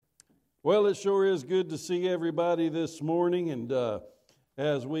Well, it sure is good to see everybody this morning, and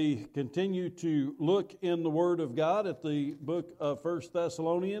as we continue to look in the Word of God at the book of 1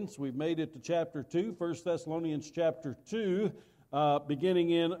 Thessalonians, we've made it to chapter 2, 1 Thessalonians chapter 2, beginning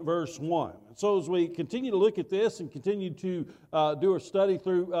in verse 1. So as we continue to look at this and continue to do a study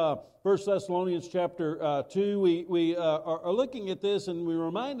through 1 Thessalonians chapter 2, we are looking at this, and we're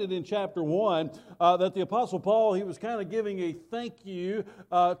reminded in chapter 1 that the Apostle Paul, he was kind of giving a thank you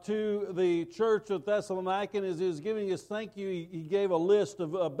to the church of Thessalonica, and as he was giving his thank you, he gave a list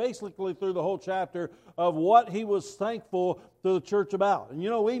of basically through the whole chapter of what he was thankful to the church about. And you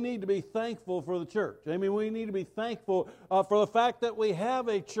know, we need to be thankful for the church. I mean, we need to be thankful for the fact that we have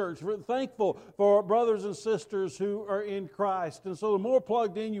a church. We're thankful for our brothers and sisters who are in Christ. And so the more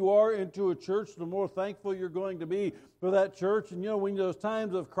plugged in you are into a church, the more thankful you're going to be for that church. And you know, when those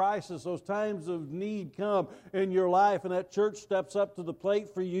times of crisis, those times of need come in your life and that church steps up to the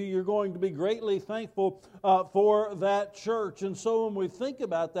plate for you, you're going to be greatly thankful for that church. And so when we think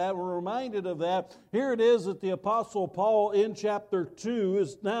about that, we're reminded of that. Here it is that the Apostle Paul in chapter 2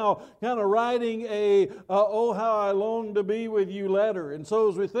 is now kind of writing a "Oh, how I long to be with you" letter. And so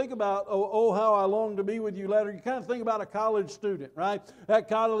as we think about "Oh, how I long to be with you" letter, you kind of think about a college student, right? That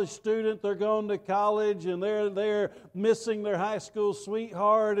college student, they're going to college and they're missing their high school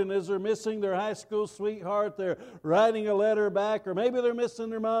sweetheart, and as they're missing their high school sweetheart, they're writing a letter back, or maybe they're missing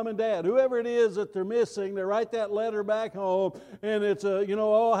their mom and dad. Whoever it is that they're missing, they write that letter back home, and it's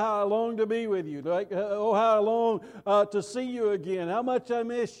 "Oh, how I long to be with you." Like, "Oh, how I long to see you again. How much I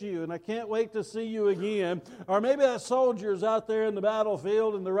miss you, and I can't wait to see you again." Or maybe that soldier's out there in the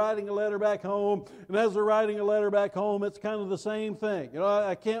battlefield, and they're writing a letter back home, and as they're writing a letter back home, it's kind of the same thing.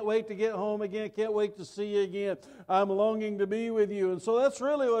 I can't wait to get home again. Can't wait to see you again. I'm longing to be with you. And so that's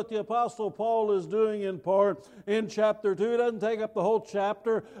really what the Apostle Paul is doing in part in chapter 2. He doesn't take up the whole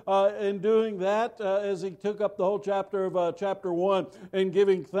chapter in doing that as he took up the whole chapter of chapter 1 and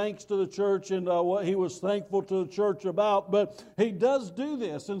giving thanks to the church and what he was thankful to the church about. But he does do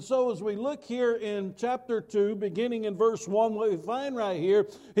this. And so as we look here in chapter 2, beginning in verse 1, what we find right here,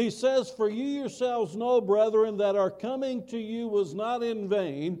 he says, "For you yourselves know, brethren, that our coming to you was not in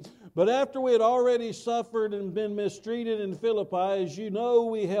vain. But after we had already suffered and been mistreated in Philippi, as you know,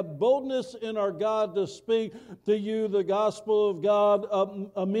 we have boldness in our God to speak to you the gospel of God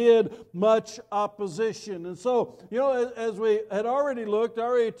amid much opposition." And so, as we had already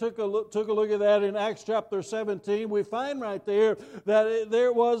took a look at that in Acts chapter 17, we find right there that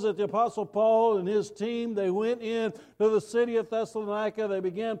there was that the Apostle Paul and his team, they went in to the city of Thessalonica. They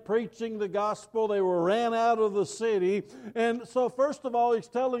began preaching the gospel. They were ran out of the city. And so, first of all, he's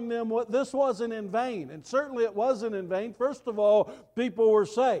telling them what this wasn't in vain, and certainly it wasn't in vain. First of all, people were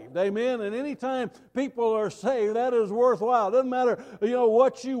saved, amen. And anytime people are saved, that is worthwhile. It doesn't matter,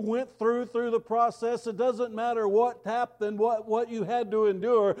 what you went through the process. It doesn't matter what happened, what you had to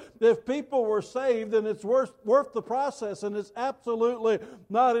endure. If people were saved, then it's worth the process, and it's absolutely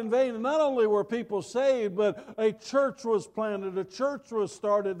not in vain. And not only were people saved, but a church was planted, a church was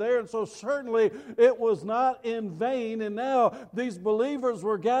started there, and so certainly it was not in vain. And now these believers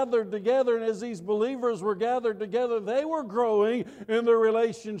were gathered together, and as these believers were gathered together, they were growing in their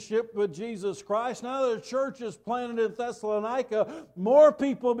relationship with Jesus Christ. Now that the church is planted in Thessalonica, more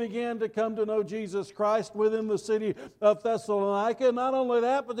people began to come to know Jesus Christ within the city of Thessalonica. And not only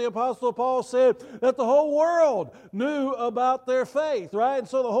that, but the Apostle Paul said that the whole world knew about their faith, right? And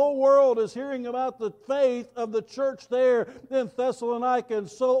so the whole world is hearing about the faith of the church there in Thessalonica. And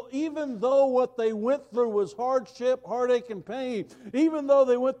so even though what they went through was hardship, heartache, and pain, even though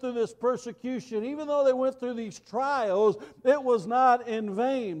they went through this persecution, even though they went through these trials, it was not in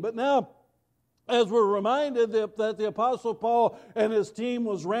vain. But now, as we're reminded that the Apostle Paul and his team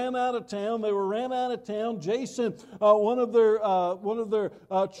was ran out of town. They were ran out of town. Jason, one of their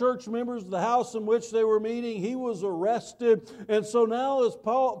church members, the house in which they were meeting, he was arrested. And so now as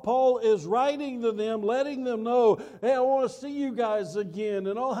Paul is writing to them, letting them know, "Hey, I want to see you guys again,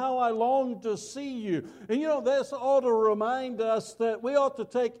 and oh, how I long to see you." And this ought to remind us that we ought to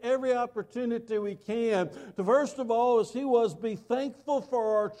take every opportunity we can to, first of all, as he was, be thankful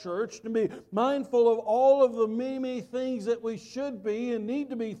for our church, to be mindful of all of the many things that we should be and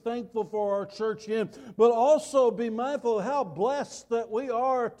need to be thankful for our church in, but also be mindful of how blessed that we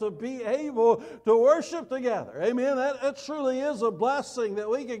are to be able to worship together. Amen. That truly is a blessing that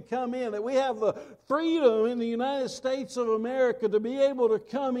we can come in, that we have the freedom in the United States of America to be able to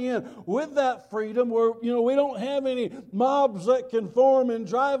come in with that freedom where, we don't have any mobs that can form and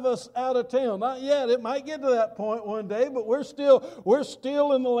drive us out of town. Not yet. It might get to that point one day, but we're still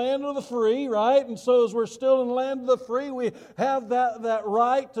in the land of the free, right? right? And so as we're still in the land of the free, we have that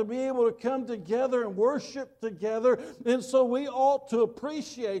right to be able to come together and worship together. And so we ought to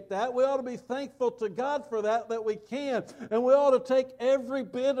appreciate that. We ought to be thankful to God for that we can. And we ought to take every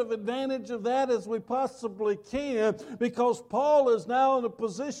bit of advantage of that as we possibly can, because Paul is now in a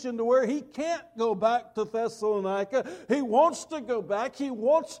position to where he can't go back to Thessalonica. He wants to go back. He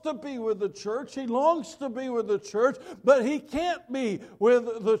wants to be with the church. He longs to be with the church, but he can't be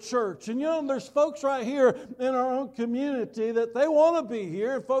with the church. And there's folks right here in our own community that they want to be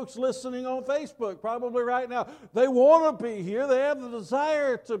here, and folks listening on Facebook probably right now, they want to be here. They have the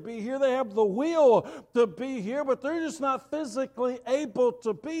desire to be here. They have the will to be here, but they're just not physically able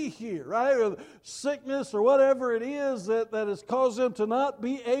to be here, right? Or sickness or whatever it is that has caused them to not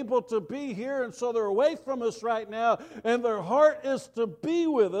be able to be here, and so they're away from us right now, and their heart is to be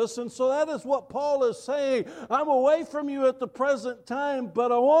with us. And so that is what Paul is saying. I'm away from you at the present time,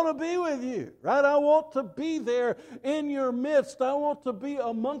 but I want to be with you, right? I want to be there in your midst. I want to be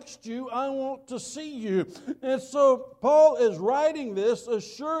amongst you. I want to see you. And so Paul is writing this,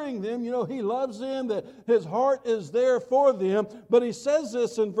 assuring them, he loves them, that his heart is there for them. But he says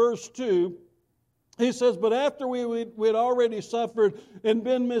this in verse 2. He says, but after we'd already suffered and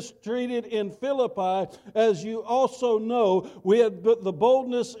been mistreated in Philippi, as you also know, we had the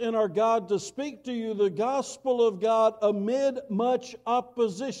boldness in our God to speak to you the gospel of God amid much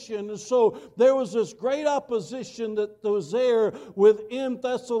opposition. And so there was this great opposition that was there within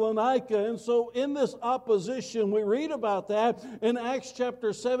Thessalonica. And so in this opposition, we read about that in Acts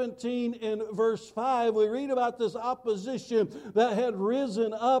chapter 17 and verse 5. We read about this opposition that had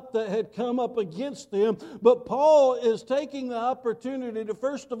risen up, that had come up against them. But Paul is taking the opportunity to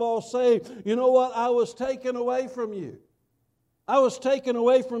first of all say, you know what, I was taken away from you. I was taken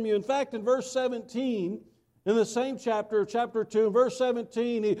away from you. In fact, in verse 17, in the same chapter 2, in verse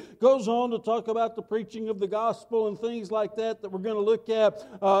 17, he goes on to talk about the preaching of the gospel and things like that we're going to look at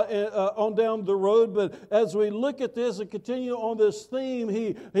on down the road. But as we look at this and continue on this theme,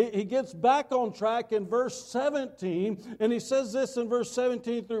 he gets back on track in verse 17, and he says this in verse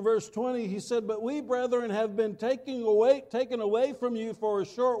 17 through verse 20. He said, but we, brethren, have been taken away from you for a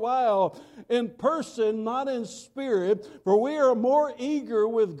short while, in person, not in spirit, for we are more eager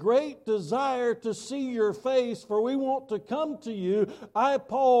with great desire to see your face. For we want to come to you, I,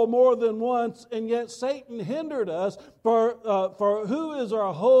 Paul, more than once, and yet Satan hindered us. For who is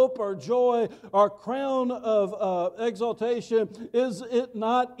our hope, our joy, our crown of exaltation? Is it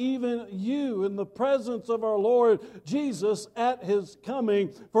not even you in the presence of our Lord Jesus at His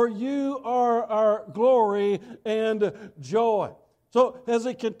coming? For you are our glory and joy. So as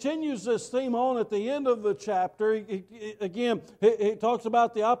he continues this theme on at the end of the chapter, he talks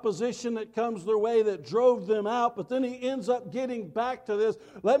about the opposition that comes their way that drove them out, but then he ends up getting back to this.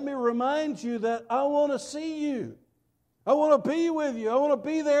 Let me remind you that I want to see you. I want to be with you. I want to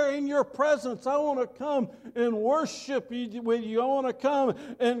be there in your presence. I want to come and worship with you. I want to come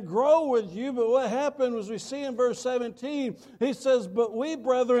and grow with you. But what happened was, we see in verse 17, he says, but we,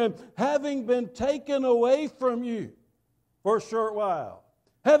 brethren, having been taken away from you for a short while,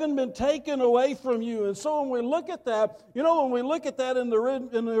 having been taken away from you. And so when we look at that, when we look at that in the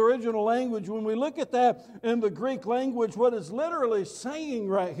original language, when we look at that in the Greek language, what it's literally saying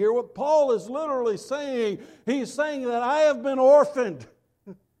right here, what Paul is literally saying, he's saying that I have been orphaned.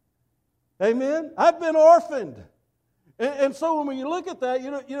 Amen? I've been orphaned. And so when you look at that,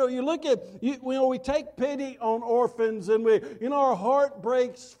 we take pity on orphans, and our heart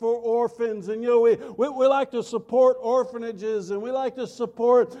breaks for orphans, and we like to support orphanages, and we like to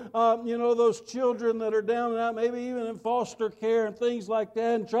support those children that are down and out, maybe even in foster care and things like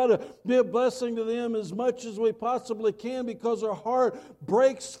that, and try to be a blessing to them as much as we possibly can, because our heart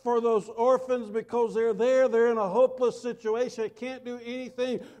breaks for those orphans, because they're in a hopeless situation. They can't do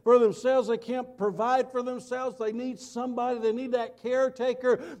anything for themselves. They can't provide for themselves. They need somebody. They need that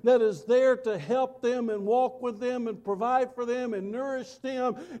caretaker that is there to help them and walk with them and provide for them and nourish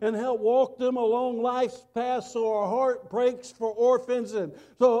them and help walk them along life's path. So our heart breaks for orphans, and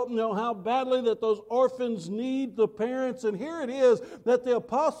so how badly that those orphans need the parents. And here it is that the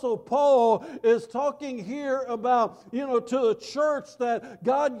Apostle Paul is talking here about to the church that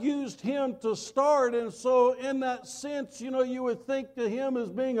God used him to start. And so in that sense, you would think to him as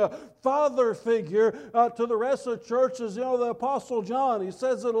being a father figure to the rest of the church. churches. You know, the Apostle John, he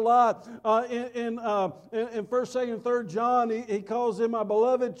says it a lot in 1st, 2nd, and 3rd John. He calls them my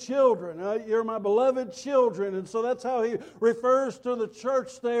beloved children. You're my beloved children. And so that's how he refers to the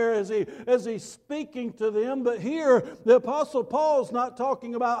church there as he's speaking to them. But here, the Apostle Paul's not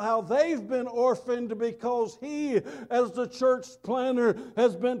talking about how they've been orphaned because he, as the church planter,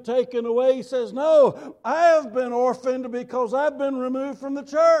 has been taken away. He says, no, I have been orphaned because I've been removed from the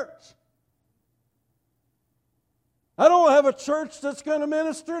church. I don't have a church that's going to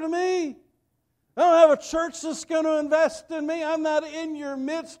minister to me. I don't have a church that's going to invest in me. I'm not in your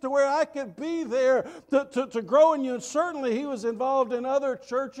midst to where I could be there to grow in you. And certainly he was involved in other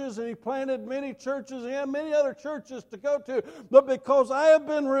churches, and he planted many churches. He had many other churches to go to. But because I have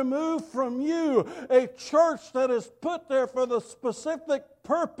been removed from you, a church that is put there for the specific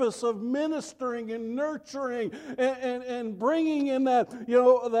purpose of ministering and nurturing and bringing in that,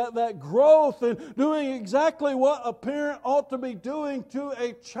 that growth and doing exactly what a parent ought to be doing to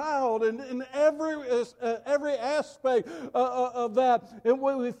a child, and in every aspect of that. And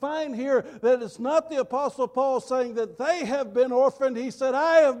we find here that it's not the Apostle Paul saying that they have been orphaned. He said,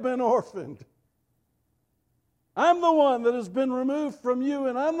 I have been orphaned. I'm the one that has been removed from you,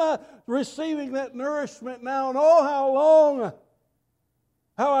 and I'm not receiving that nourishment now. And oh,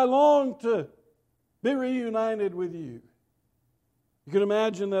 how I long to be reunited with you. You can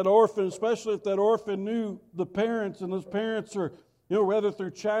imagine that orphan, especially if that orphan knew the parents, and those parents are, whether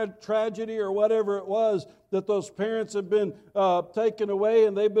through tragedy or whatever it was, that those parents have been taken away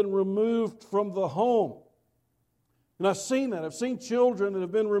and they've been removed from the home. And I've seen that. I've seen children that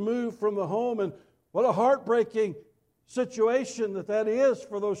have been removed from the home, and what a heartbreaking situation that is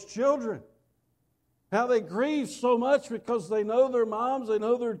for those children. How they grieve so much because they know their moms, they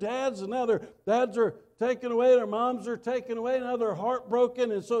know their dads, and now their dads are taken away, their moms are taken away, now they're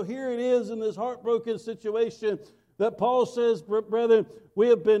heartbroken. And so here it is in this heartbroken situation that Paul says, brethren, we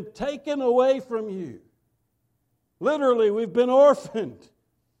have been taken away from you. Literally, we've been orphaned.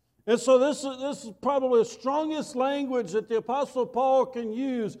 And so this is probably the strongest language that the Apostle Paul can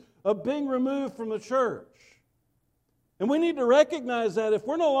use of being removed from the church. And we need to recognize that if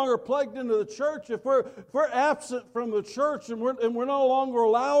we're no longer plugged into the church, if we're absent from the church, and we're no longer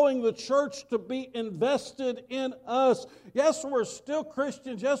allowing the church to be invested in us. Yes, we're still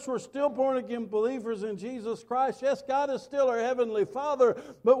Christians. Yes, we're still born-again believers in Jesus Christ. Yes, God is still our Heavenly Father,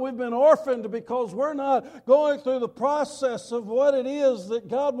 but we've been orphaned because we're not going through the process of what it is that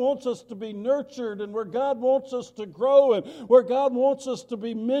God wants us to be nurtured, and where God wants us to grow, and where God wants us to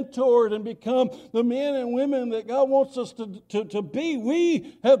be mentored and become the men and women that God wants us to be.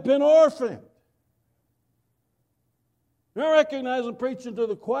 We have been orphaned. I recognize I'm preaching to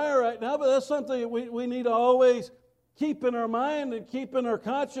the choir right now, but that's something that we need to always keep in our mind and keep in our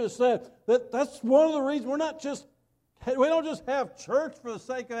conscience, that's one of the reasons we don't just have church for the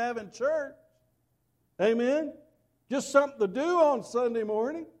sake of having church. Amen? Just something to do on Sunday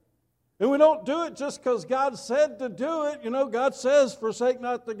morning. And we don't do it just because God said to do it. God says, forsake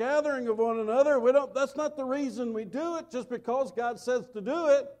not the gathering of one another. That's not the reason we do it, just because God says to do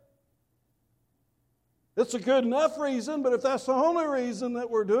it. It's a good enough reason, but if that's the only reason that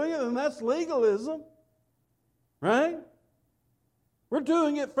we're doing it, then that's legalism. Right? We're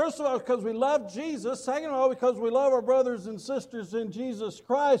doing it, first of all, because we love Jesus. Second of all, because we love our brothers and sisters in Jesus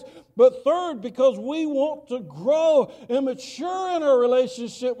Christ. But third, because we want to grow and mature in our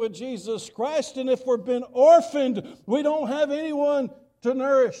relationship with Jesus Christ. And if we've been orphaned, we don't have anyone to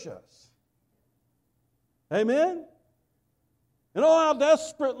nourish us. Amen? And oh, how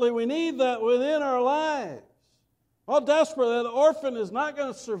desperately we need that within our lives. How desperately that orphan is not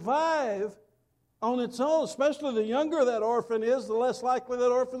going to survive on its own. Especially the younger that orphan is, the less likely that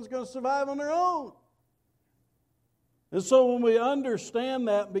orphan's going to survive on their own. And so when we understand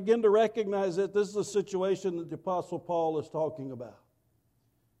that and begin to recognize that this is a situation that the Apostle Paul is talking about.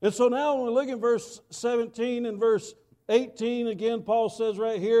 And so now when we look at verse 17 and verse 18, again Paul says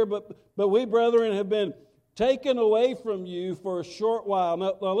right here, but we brethren have been taken away from you for a short while.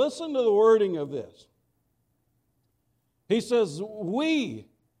 Now listen to the wording of this. He says, we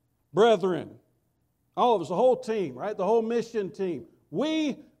brethren, all of us, the whole team, right? The whole mission team.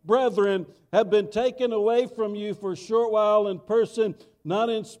 We, brethren, have been taken away from you for a short while in person, not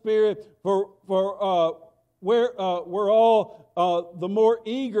in spirit, for we're all the more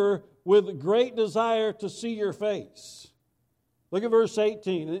eager with great desire to see your face. Look at verse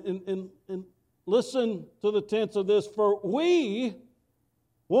 18 and listen to the tense of this. For we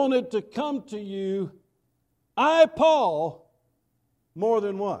wanted to come to you, I, Paul, more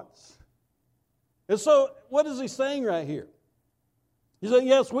than once. And so, what is he saying right here? He's saying,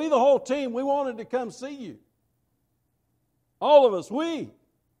 yes, we, the whole team, we wanted to come see you. All of us, we.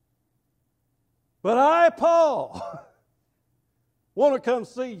 But I, Paul, want to come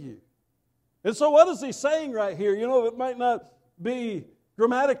see you. And so what is he saying right here? You know, it might not be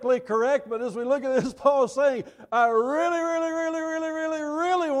grammatically correct, but as we look at this, Paul is saying, I really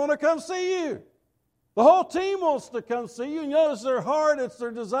want to come see you. The whole team wants to come see you. You notice their heart, it's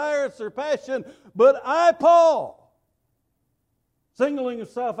their desire, it's their passion. But I, Paul, singling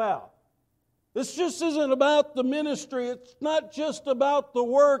himself out. This just isn't about the ministry. It's not just about the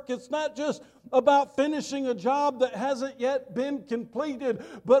work. It's not just about finishing a job that hasn't yet been completed.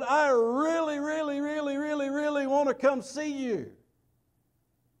 But I really want to come see you.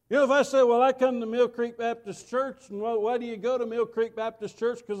 You know, if I say, well, I come to Mill Creek Baptist Church, and why do you go to Mill Creek Baptist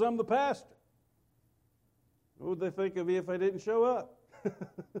Church? Because I'm the pastor. What would they think of me if I didn't show up?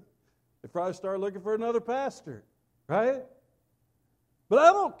 They'd probably start looking for another pastor, right? But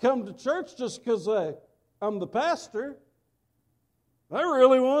I don't come to church just because I'm the pastor. I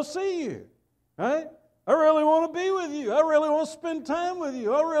really want to see you, right? I really want to be with you. I really want to spend time with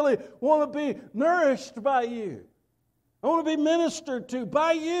you. I really want to be nourished by you. I want to be ministered to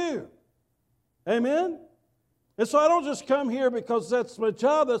by you. Amen? And so I don't just come here because that's my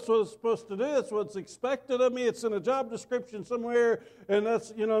job, that's what I'm supposed to do, that's what's expected of me, it's in a job description somewhere, and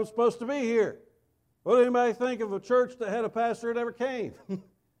that's, I'm supposed to be here. What did anybody think of a church that had a pastor that never came?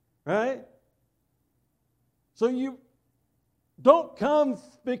 Right? So you don't come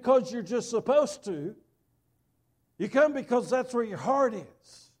because you're just supposed to. You come because that's where your heart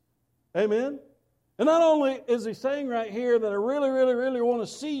is. Amen? And not only is he saying right here that I really want to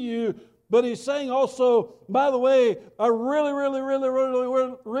see you, but he's saying also, by the way, I really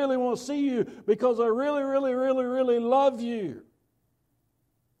want to see you because I really love you.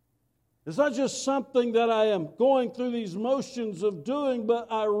 It's not just something that I am going through these motions of doing,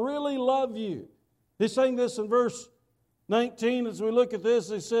 but I really love you. He's saying this in verse 19 as we look at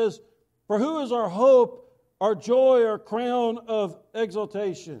this. He says, for who is our hope, our joy, our crown of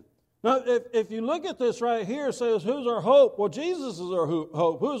exaltation? Now, if you look at this right here, it says, who's our hope? Well, Jesus is our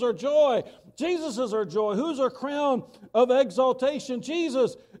hope. Who's our joy? Jesus is our joy. Who's our crown of exaltation?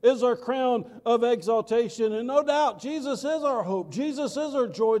 Jesus is our crown of exaltation. And no doubt, Jesus is our hope. Jesus is our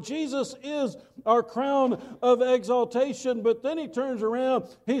joy. Jesus is our crown of exaltation. But then he turns around,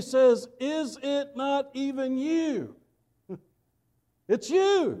 he says, is it not even you? It's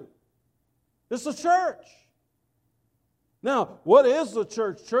you. It's the church. Now, what is the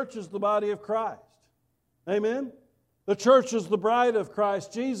church? Church is the body of Christ. Amen? The church is the bride of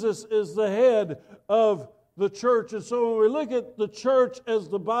Christ. Jesus is the head of the church. And so when we look at the church as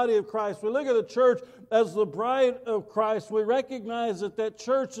the body of Christ, we look at the church as the bride of Christ, we recognize that that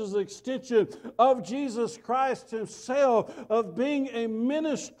church is an extension of Jesus Christ himself, of being a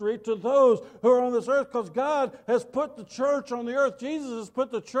ministry to those who are on this earth, because God has put the church on the earth. Jesus has put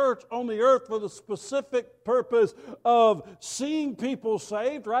the church on the earth for the specific purpose of seeing people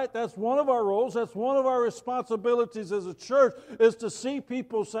saved, right? That's one of our roles. That's one of our responsibilities as a church, is to see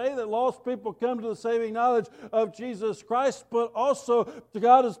people saved, that lost people come to the saving knowledge of Jesus Christ. But also,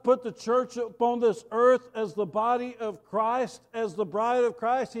 God has put the church upon this earth as the body of Christ, as the bride of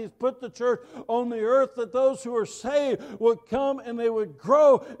Christ. He's put the church on the earth that those who are saved would come and they would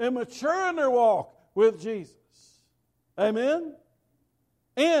grow and mature in their walk with Jesus. Amen?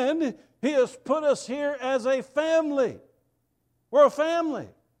 And He has put us here as a family. We're a family.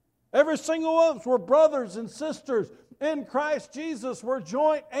 Every single one of us, we're brothers and sisters in Christ Jesus. We're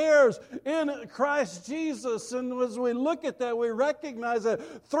joint heirs in Christ Jesus. And as we look at that, we recognize that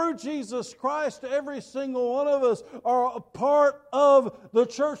through Jesus Christ, every single one of us are a part of the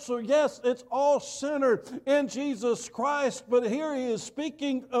church. So yes, it's all centered in Jesus Christ. But here he is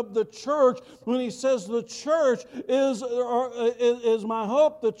speaking of the church when he says the church is my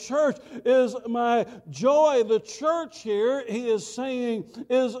hope. The church is my joy. The church here, he is saying,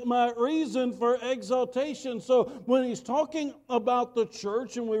 is my reason for exaltation. So when he's talking about the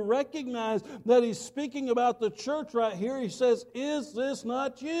church, and we recognize that he's speaking about the church right here, he says, is this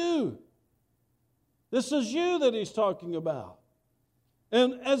not you? This is you that he's talking about.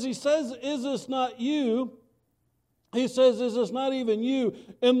 And as he says, is this not you? He says, is this not even you?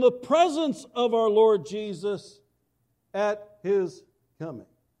 In the presence of our Lord Jesus at his coming.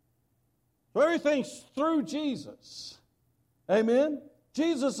 So everything's through Jesus. Amen?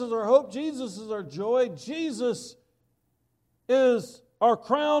 Jesus is our hope. Jesus is our joy. Jesus is our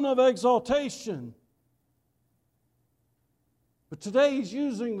crown of exaltation. But today he's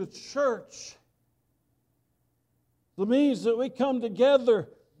using the church, the means that we come together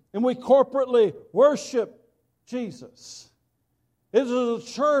and we corporately worship Jesus. It is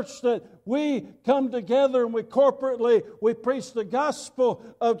a church that we come together and we corporately, we preach the gospel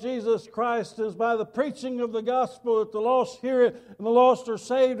of Jesus Christ. It is by the preaching of the gospel that the lost hear it and the lost are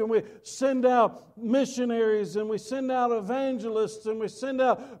saved. And we send out missionaries and we send out evangelists and we send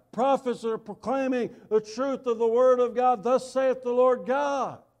out prophets that are proclaiming the truth of the Word of God. Thus saith the Lord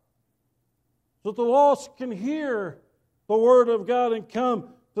God. So that the lost can hear the Word of God and come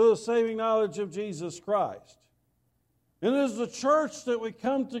to the saving knowledge of Jesus Christ. And it is the church that we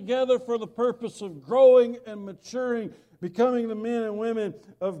come together for the purpose of growing and maturing, becoming the men and women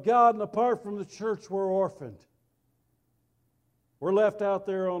of God. And apart from the church, we're orphaned. We're left out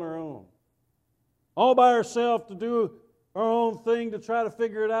there on our own. All by ourselves to do our own thing, to try to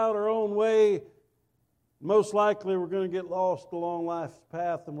figure it out our own way. Most likely we're going to get lost along life's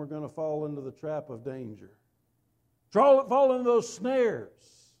path and we're going to fall into the trap of danger. Fall into those snares.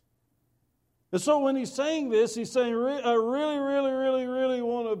 And so when he's saying this, he's saying, I really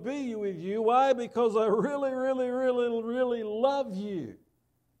want to be with you. Why? Because I really love you.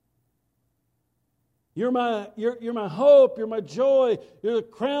 You're my hope, you're my joy, you're the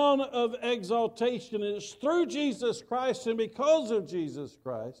crown of exaltation. And it's through Jesus Christ and because of Jesus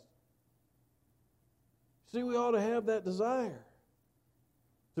Christ. See, we ought to have that desire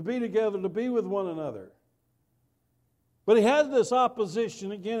to be together, to be with one another. But he had this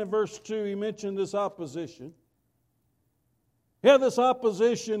opposition. Again, in verse 2, he mentioned this opposition. He had this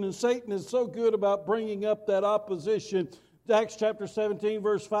opposition, and Satan is so good about bringing up that opposition. Acts chapter 17,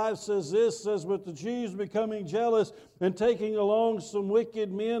 verse 5 says this, says, "But the Jews becoming jealous and taking along some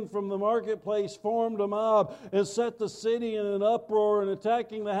wicked men from the marketplace formed a mob and set the city in an uproar, and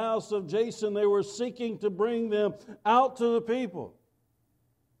attacking the house of Jason, they were seeking to bring them out to the people."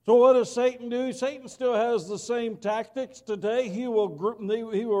 So what does Satan do? Satan still has the same tactics today. He will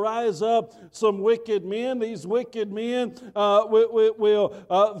rise up some wicked men. These wicked men will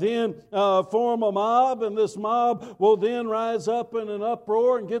then form a mob, and this mob will then rise up in an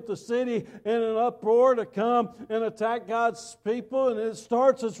uproar and get the city in an uproar to come and attack God's people. And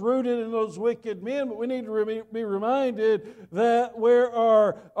it's rooted in those wicked men. But we need to be reminded that where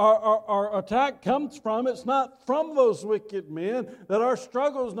our attack comes from, it's not from those wicked men, that our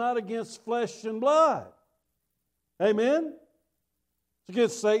struggle not against flesh and blood. Amen? It's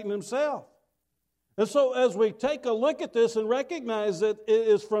against Satan himself. And so as we take a look at this and recognize that it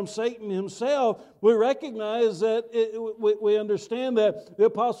is from Satan himself, we recognize that we understand that the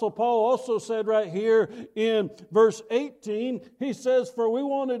Apostle Paul also said right here in verse 18, he says, "For we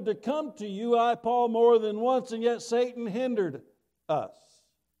wanted to come to you, I, Paul, more than once, and yet Satan hindered us."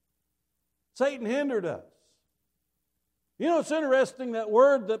 Satan hindered us. You know, it's interesting, that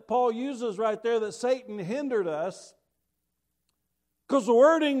word that Paul uses right there, that Satan hindered us, because the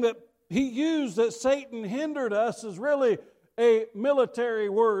wording that he used, that Satan hindered us, is really a military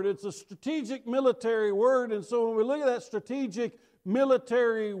word. It's a strategic military word. And so when we look at that strategic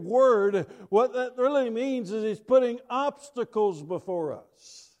military word, what that really means is he's putting obstacles before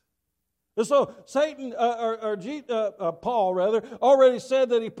us. And so Paul already said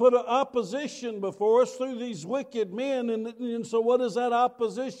that he put an opposition before us through these wicked men. And so what is that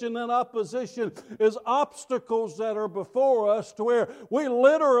opposition? That opposition is obstacles that are before us to where we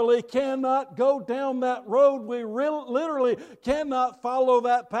literally cannot go down that road. We literally cannot follow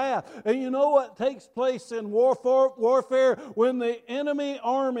that path. And you know what takes place in warfare? When the enemy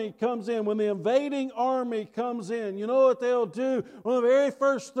army comes in, when the invading army comes in, you know what they'll do? One of the very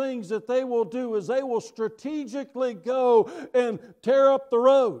first things that they will do is they will strategically go and tear up the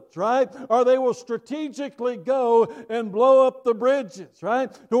roads, right? Or they will strategically go and blow up the bridges,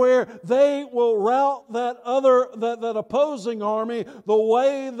 right? To where they will route that opposing army the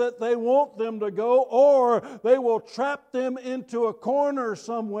way that they want them to go, or they will trap them into a corner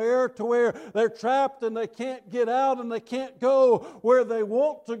somewhere to where they're trapped and they can't get out and they can't go where they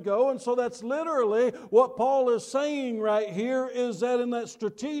want to go. And so that's literally what Paul is saying right here, is that in that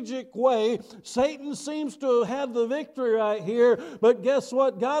strategic way, Satan seems to have had the victory right here, but guess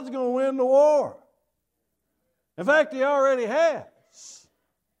what? God's going to win the war. In fact, he already has.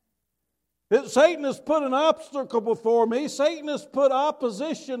 Satan has put an obstacle before me. Satan has put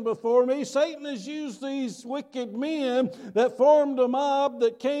opposition before me. Satan has used these wicked men that formed a mob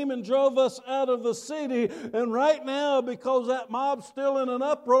that came and drove us out of the city. And right now, because that mob's still in an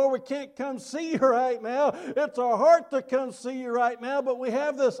uproar, we can't come see you right now. It's our heart to come see you right now, but we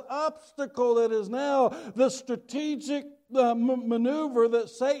have this obstacle that is now the strategic maneuver that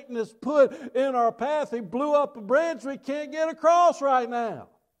Satan has put in our path. He blew up a bridge we can't get across right now.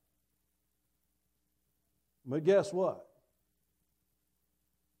 But guess what?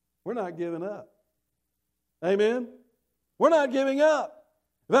 We're not giving up. Amen? We're not giving up.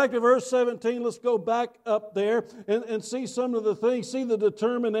 Back to verse 17, let's go back up there and see some of the things, see the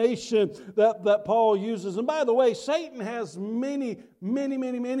determination that Paul uses. And by the way, Satan has many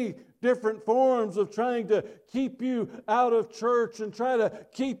different forms of trying to keep you out of church and try to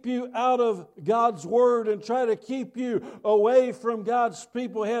keep you out of God's Word and try to keep you away from God's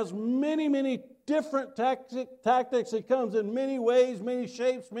people. He has many different tactics. It comes in many ways, many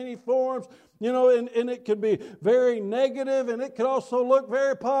shapes, many forms. You know, and it can be very negative, and it could also look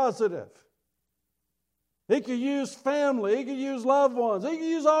very positive. He could use family. He could use loved ones. He could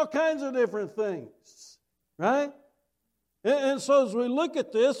use all kinds of different things, right? And so as we look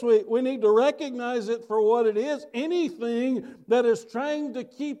at this, we need to recognize it for what it is. Anything that is trying to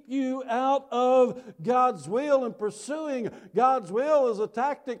keep you out of God's will and pursuing God's will is a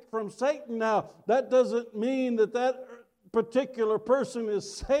tactic from Satan. Now, that doesn't mean that particular person is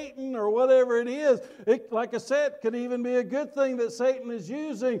Satan or whatever it is. It, like I said, could even be a good thing that Satan is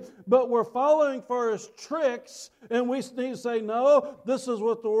using, but we're following for his tricks, and we need to say, no, this is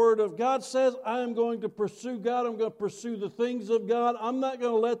what the Word of God says. I am going to pursue God. I'm going to pursue the things of God. I'm not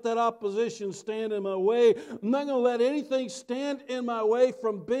going to let that opposition stand in my way. I'm not going to let anything stand in my way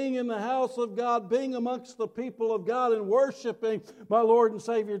from being in the house of God, being amongst the people of God, and worshiping my Lord and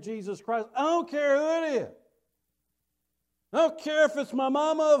Savior Jesus Christ. I don't care who it is. I don't care if it's my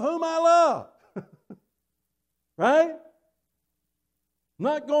mama of whom I love. Right? I'm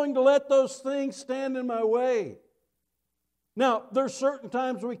not going to let those things stand in my way. Now, there's certain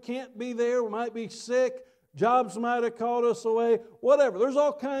times we can't be there. We might be sick. Jobs might have called us away. Whatever. There's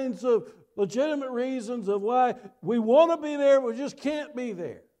all kinds of legitimate reasons of why we want to be there, but we just can't be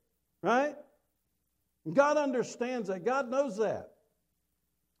there. Right? And God understands that. God knows that.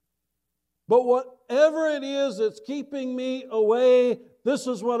 But whatever it is that's keeping me away, this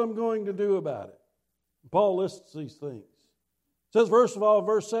is what I'm going to do about it. Paul lists these things. It says, first of all,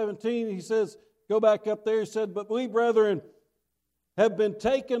 verse 17, he says, go back up there, he said, but we, brethren, have been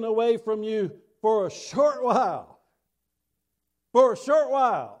taken away from you for a short while. For a short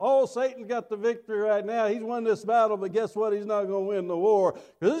while. Oh, Satan's got the victory right now. He's won this battle, but guess what? He's not going to win the war.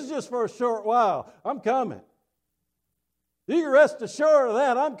 Because this is just for a short while. I'm coming. You can rest assured of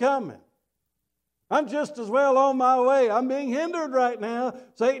that. I'm coming. I'm just as well on my way. I'm being hindered right now.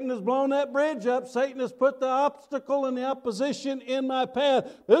 Satan has blown that bridge up. Satan has put the obstacle and the opposition in my path.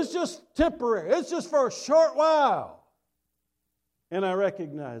 It's just temporary. It's just for a short while. And I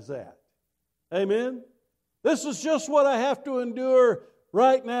recognize that. Amen? This is just what I have to endure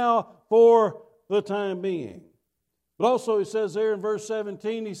right now for the time being. But also he says there in verse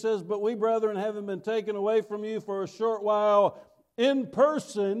 17, he says, but we, brethren, having been taken away from you for a short while in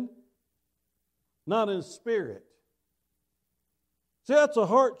person, not in spirit. See, that's a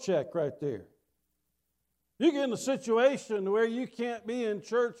heart check right there. You get in a situation where you can't be in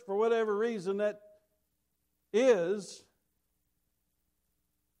church for whatever reason that is,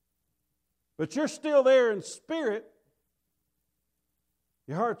 but you're still there in spirit,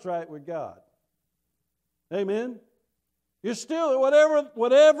 your heart's right with God. Amen? You're still,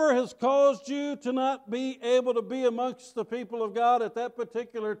 whatever has caused you to not be able to be amongst the people of God at that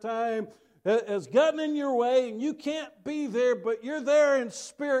particular time has gotten in your way, and you can't be there, but you're there in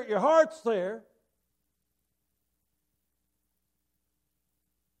spirit. Your heart's there.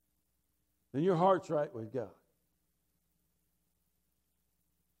 Then your heart's right with God.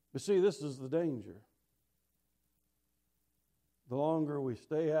 But see, this is the danger. The longer we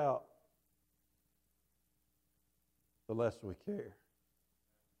stay out, the less we care.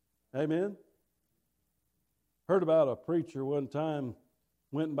 Amen? Heard about a preacher one time,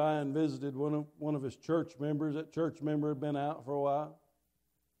 went by and visited one of his church members. That church member had been out for a while.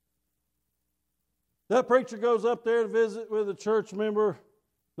 That preacher goes up there to visit with a church member,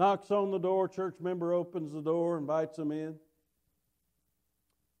 knocks on the door. Church member opens the door, invites him in.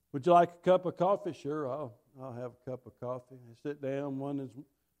 Would you like a cup of coffee? Sure, I'll have a cup of coffee. They sit down. One is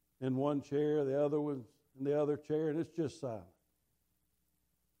in one chair, the other one's in the other chair, and it's just silent.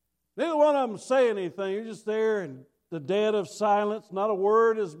 Neither one of them say anything. You're just there in the dead of silence. Not a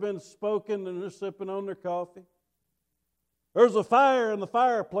word has been spoken, and they're sipping on their coffee. There's a fire in the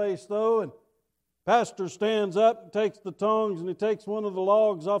fireplace, though, and pastor stands up and takes the tongs, and he takes one of the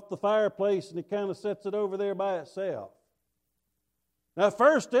logs off the fireplace, and he kind of sets it over there by itself. Now, at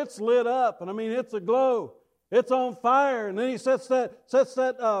first, it's lit up, and I mean, it's aglow. It's on fire, and then he sets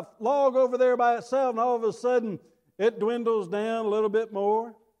that log over there by itself, and all of a sudden, it dwindles down a little bit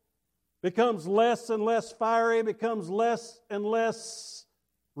more. Becomes less and less fiery, becomes less and less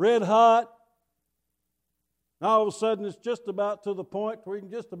red hot. And all of a sudden, it's just about to the point where you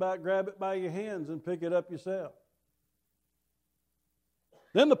can just about grab it by your hands and pick it up yourself.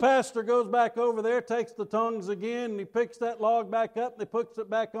 Then the pastor goes back over there, takes the tongs again, and he picks that log back up, and he puts it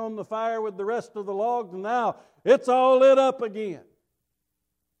back on the fire with the rest of the logs, and now it's all lit up again.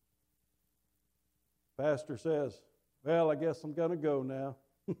 Pastor says, well, I guess I'm going to go now.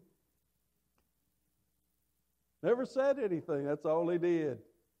 Never said anything. That's all he did.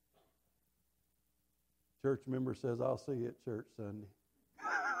 Church member says, I'll see you at church Sunday.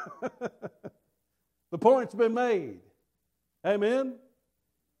 The point's been made. Amen?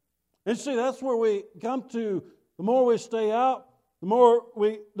 And see, that's where we come to. The more we stay out, the more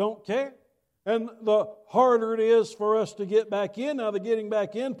we don't care. And the harder it is for us to get back in. Now, the getting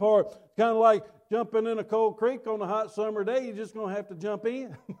back in part, kind of like jumping in a cold creek on a hot summer day, you're just going to have to jump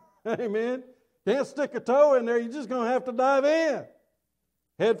in. Amen? Can't stick a toe in there, you're just going to have to dive in.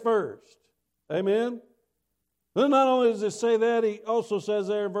 Head first. Amen? Then not only does it say that, he also says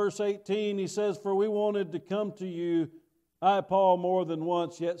there in verse 18, he says, for we wanted to come to you, I, Paul, more than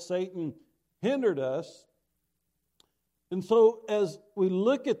once, yet Satan hindered us. And so as we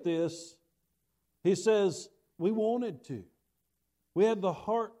look at this, he says, we wanted to. We had the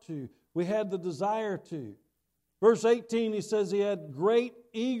heart to. We had the desire to. Verse 18, he says he had great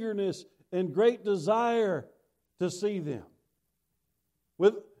eagerness and great desire to see them.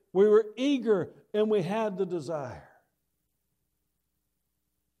 We were eager and we had the desire.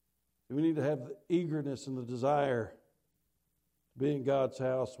 We need to have the eagerness and the desire to be in God's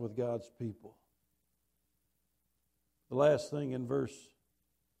house with God's people. The last thing in verse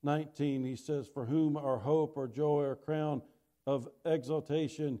 19, he says, for whom our hope, our joy, our crown of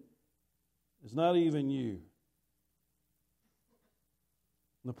exaltation is not even you.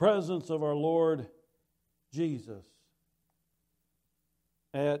 In the presence of our Lord Jesus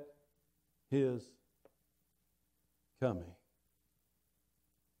at His coming.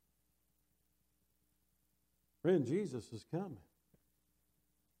 Friend, Jesus is coming.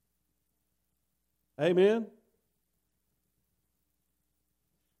 Amen?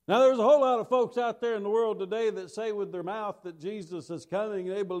 Now, there's a whole lot of folks out there in the world today that say with their mouth that Jesus is coming.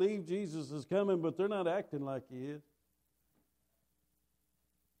 They believe Jesus is coming, but they're not acting like He is.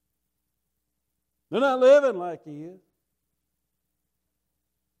 They're not living like He is.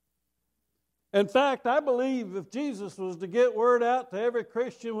 In fact, I believe if Jesus was to get word out to every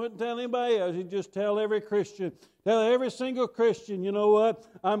Christian, wouldn't tell anybody else, he'd just tell every Christian, tell every single Christian, you know what?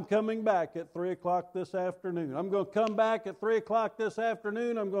 I'm coming back at 3 o'clock this afternoon. I'm going to come back at 3 o'clock this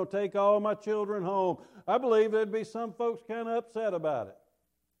afternoon. I'm going to take all my children home. I believe there'd be some folks kind of upset about it.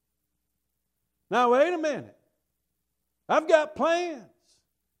 Now, wait a minute. I've got plans.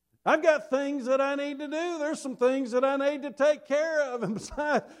 I've got things that I need to do. There's some things that I need to take care of. And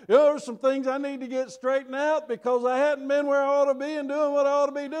besides, there's some things I need to get straightened out because I hadn't been where I ought to be and doing what I ought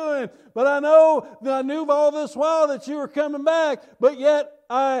to be doing. But I know that I knew all this while that you were coming back, but yet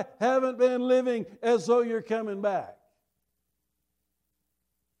I haven't been living as though you're coming back.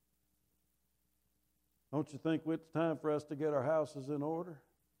 Don't you think it's time for us to get our houses in order?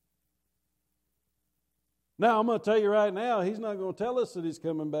 Now, I'm going to tell you right now, He's not going to tell us that He's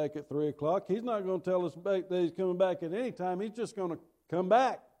coming back at 3 o'clock. He's not going to tell us that He's coming back at any time. He's just going to come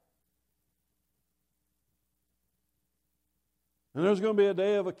back. And there's going to be a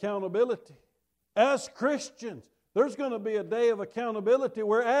day of accountability. As Christians, there's going to be a day of accountability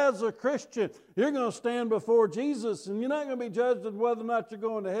where as a Christian, you're going to stand before Jesus and you're not going to be judged on whether or not you're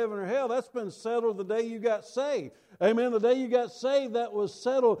going to heaven or hell. That's been settled the day you got saved. Amen. The day you got saved, that was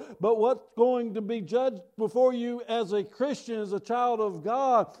settled. But what's going to be judged before you as a Christian, as a child of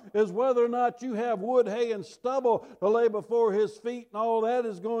God, is whether or not you have wood, hay, and stubble to lay before His feet, and all that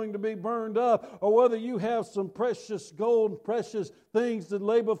is going to be burned up, or whether you have some precious gold, precious things to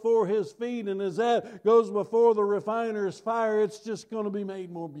lay before His feet, and as that goes before the refiner's fire, it's just going to be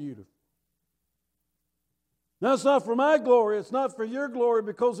made more beautiful. Now, it's not for my glory. It's not for your glory,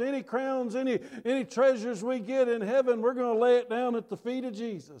 because any crowns, any treasures we get in heaven, we're going to lay it down at the feet of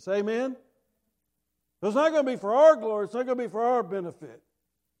Jesus. Amen? It's not going to be for our glory. It's not going to be for our benefit.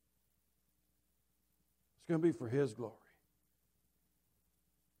 It's going to be for His glory.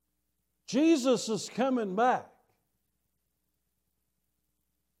 Jesus is coming back.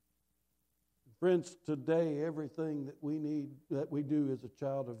 Friends, today everything that we need, that we do as a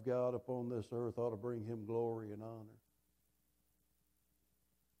child of God upon this earth ought to bring Him glory and honor.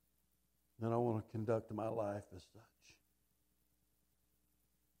 And I want to conduct my life as such.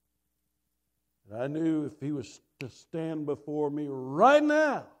 And I knew if He was to stand before me right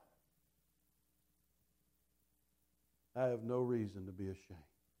now, I have no reason to be ashamed.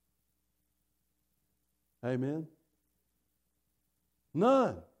 Amen?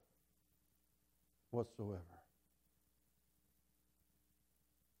 None whatsoever.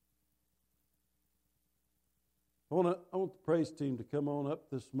 I want the praise team to come on up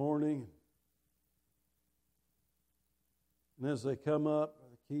this morning. And as they come up,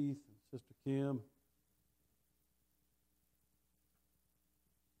 Brother Keith and Sister Kim,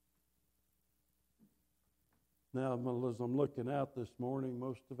 now as I'm looking out this morning,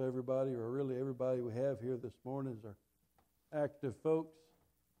 most of everybody, or really everybody we have here this morning, is our active folks.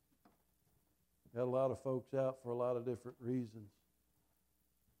 Got a lot of folks out for a lot of different reasons.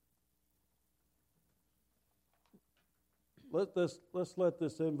 Let's let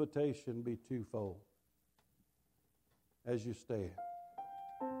this invitation be twofold as you stand.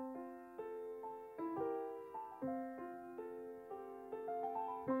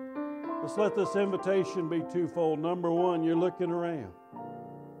 Let's let this invitation be twofold. Number one, you're looking around.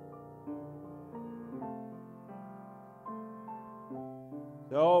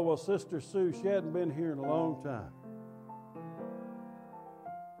 Oh, well, Sister Sue, she hadn't been here in a long time.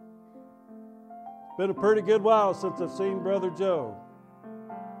 It's been a pretty good while since I've seen Brother Joe.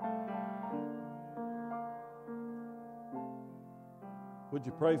 Would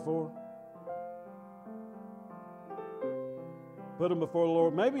you pray for him? Put them before the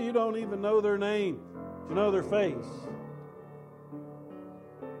Lord. Maybe you don't even know their name, but you know their face.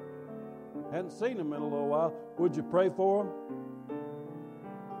 Hadn't seen them in a little while. Would you pray for them?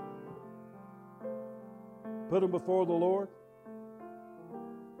 Put them before the Lord.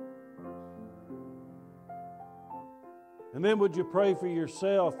 And then would you pray for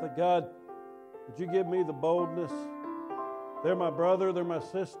yourself that God, would you give me the boldness? They're my brother, they're my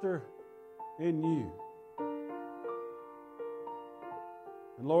sister in you.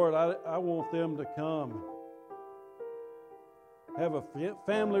 And Lord, I want them to come and have a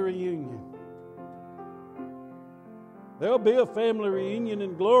family reunion. There'll be a family reunion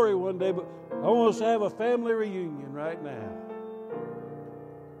in glory one day, but I want us to have a family reunion right now.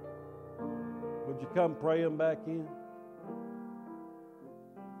 Would you come pray them back in?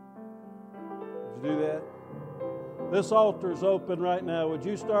 Would you do that? This altar is open right now. Would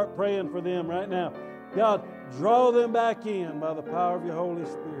you start praying for them right now? God, draw them back in by the power of your Holy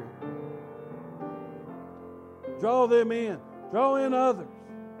Spirit. Draw them in. Draw in others.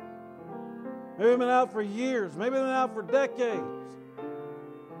 Maybe they've been out for years. Maybe they've been out for decades.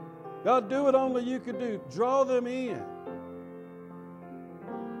 God, do what only you could do. Draw them in.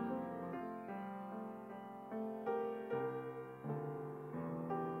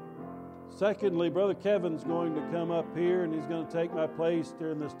 Secondly, Brother Kevin's going to come up here and he's going to take my place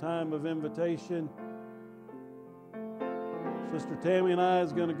during this time of invitation. Sister Tammy and I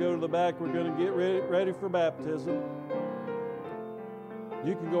is going to go to the back. We're going to get ready for baptism.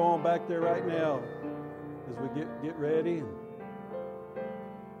 You can go on back there right now as we get ready.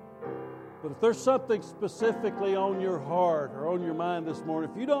 But if there's something specifically on your heart or on your mind this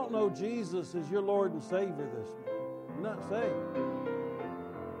morning, if you don't know Jesus as your Lord and Savior this morning, you're not saved.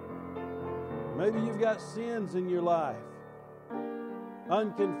 Maybe you've got sins in your life,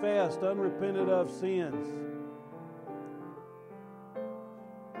 unconfessed, unrepented of sins.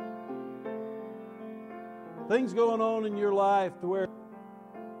 Things going on in your life to where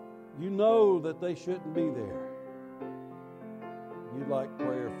you know that they shouldn't be there. You'd like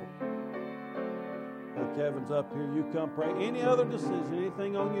prayer for them. Now Kevin's up here. You come pray. Any other decision,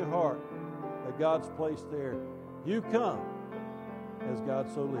 anything on your heart that God's placed there, you come as God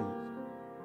so leads.